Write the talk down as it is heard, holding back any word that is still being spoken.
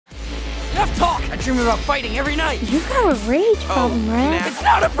Enough talk! I dream about fighting every night! You got a rage problem, right? It's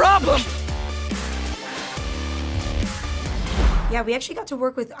not a problem! Yeah, we actually got to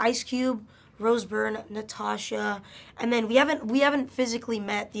work with Ice Cube, Rose Byrne, Natasha, and then we haven't physically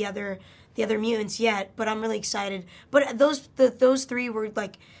met the other mutants yet, but I'm really excited. But those three were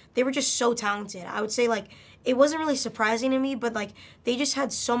like, they were just so talented. I would say like it wasn't really surprising to me, but like they just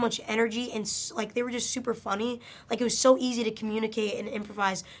had so much energy and like they were just super funny. Like it was so easy to communicate and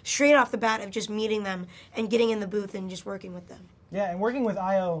improvise straight off the bat of just meeting them and getting in the booth and just working with them. Yeah, and working with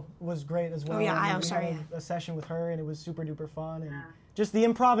Io was great as well. Oh yeah, I mean, Io, sorry. We had a session with her, and it was super duper fun. And just the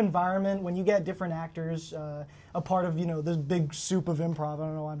improv environment, when you get different actors a part of, you know, this big soup of improv. I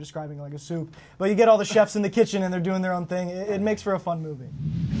don't know why I'm describing it like a soup, but you get all the chefs in the kitchen and they're doing their own thing. It makes for a fun movie.